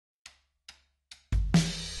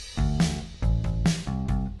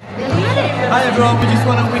Hi everyone, we just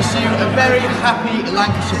want to wish you a very happy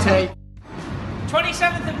Lancashire Day.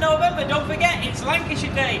 27th of November, don't forget, it's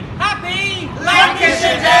Lancashire Day. Happy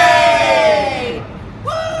Lancashire Day!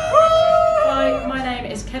 Hi, my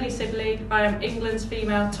name is Kelly Sibley. I am England's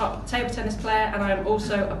female top table tennis player and I am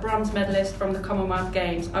also a bronze medalist from the Commonwealth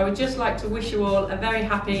Games. I would just like to wish you all a very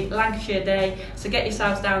happy Lancashire Day, so get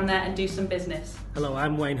yourselves down there and do some business. Hello,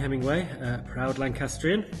 I'm Wayne Hemingway, a proud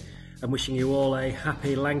Lancastrian. I'm wishing you all a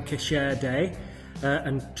happy Lancashire Day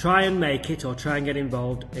and try and make it or try and get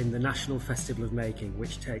involved in the National Festival of Making,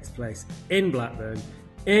 which takes place in Blackburn,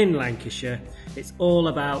 in Lancashire. It's all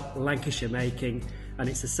about Lancashire making and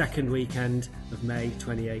it's the second weekend of May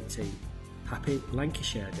 2018. Happy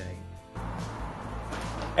Lancashire Day.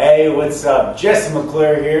 Hey, what's up? Jesse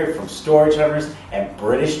McClure here from Storage Hunters and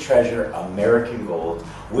British Treasure American Gold,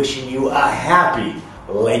 wishing you a happy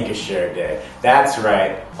Lancashire Day. That's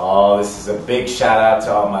right. Oh, this is a big shout out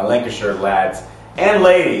to all my Lancashire lads and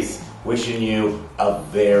ladies, wishing you a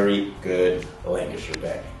very good Lancashire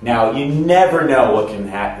Day. Now, you never know what can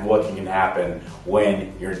happen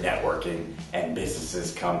when you're networking and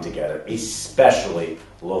businesses come together, especially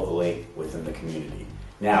locally within the community.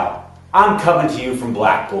 Now, I'm coming to you from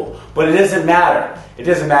Blackpool, but it doesn't matter. It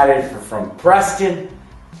doesn't matter if you're from Preston,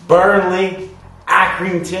 Burnley,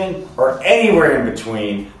 Accrington, or anywhere in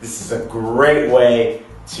between. This is a great way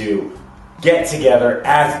to get together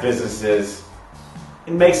as businesses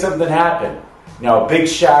and make something happen. Now, a big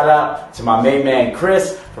shout out to my main man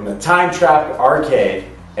Chris from the Time Trap Arcade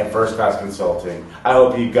and First Class Consulting. I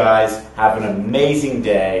hope you guys have an amazing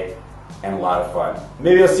day and a lot of fun.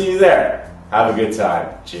 Maybe I'll see you there. Have a good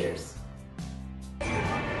time. Cheers.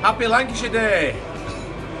 Happy Lancashire Day!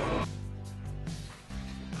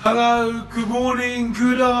 Hello, good morning,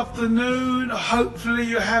 good afternoon. Hopefully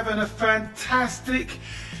you're having a fantastic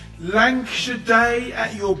Lancashire Day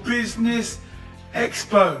at your business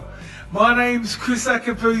expo. My name's Chris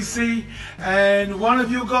Akabusi and one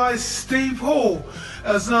of you guys, Steve Hall,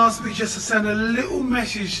 has asked me just to send a little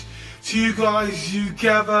message to you guys you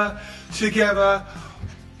gather together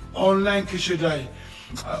on Lancashire Day.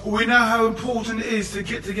 We know how important it is to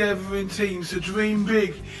get together in teams, to dream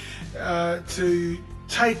big, to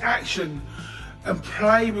take action and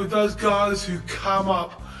play with those guys who come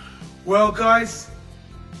up. Well guys,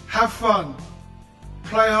 have fun,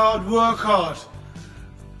 play hard, work hard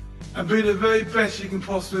and be the very best you can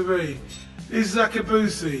possibly be. This is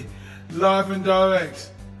Akabusi, live and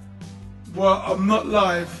direct. Well, I'm not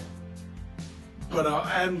live, but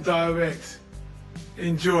I am direct.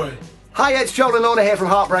 Enjoy. Hi, it's Joel and Lorna here from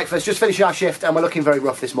Heart Breakfast. Just finished our shift and we're looking very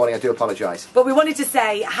rough this morning. I do apologise. But we wanted to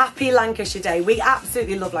say happy Lancashire Day. We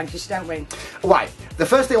absolutely love Lancashire, don't we? Right. The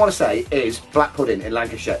first thing I want to say is black pudding in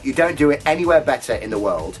Lancashire. You don't do it anywhere better in the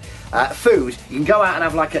world. Food, you can go out and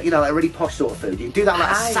have like a, like a really posh sort of food. You can do that on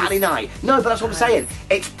like a Saturday night. No, but that's what I'm saying.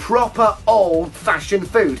 It's proper old-fashioned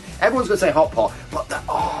food. Everyone's going to say hot pot, but the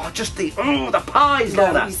pies and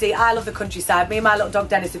all that. You see, I love the countryside. Me and my little dog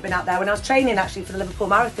Dennis have been out there. When I was training actually for the Liverpool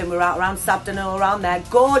Marathon, we were out around Sabden and all around there.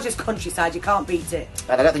 Gorgeous countryside, you can't beat it.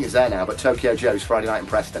 And I don't think it's there now, but Tokyo Joe's Friday night in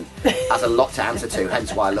Preston has a lot to answer to,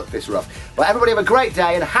 hence why I look this rough. But everybody have a great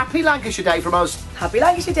day and happy Lancashire Day from us. Happy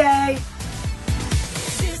Lancashire Day.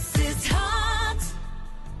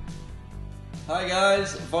 Hi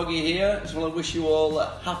guys, Foggy here. Just want to wish you all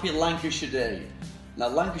a happy Lancashire Day. Now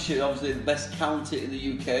Lancashire is obviously the best county in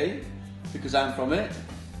the UK because I'm from it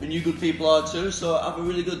and you good people are too, so have a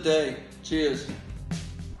really good day. Cheers.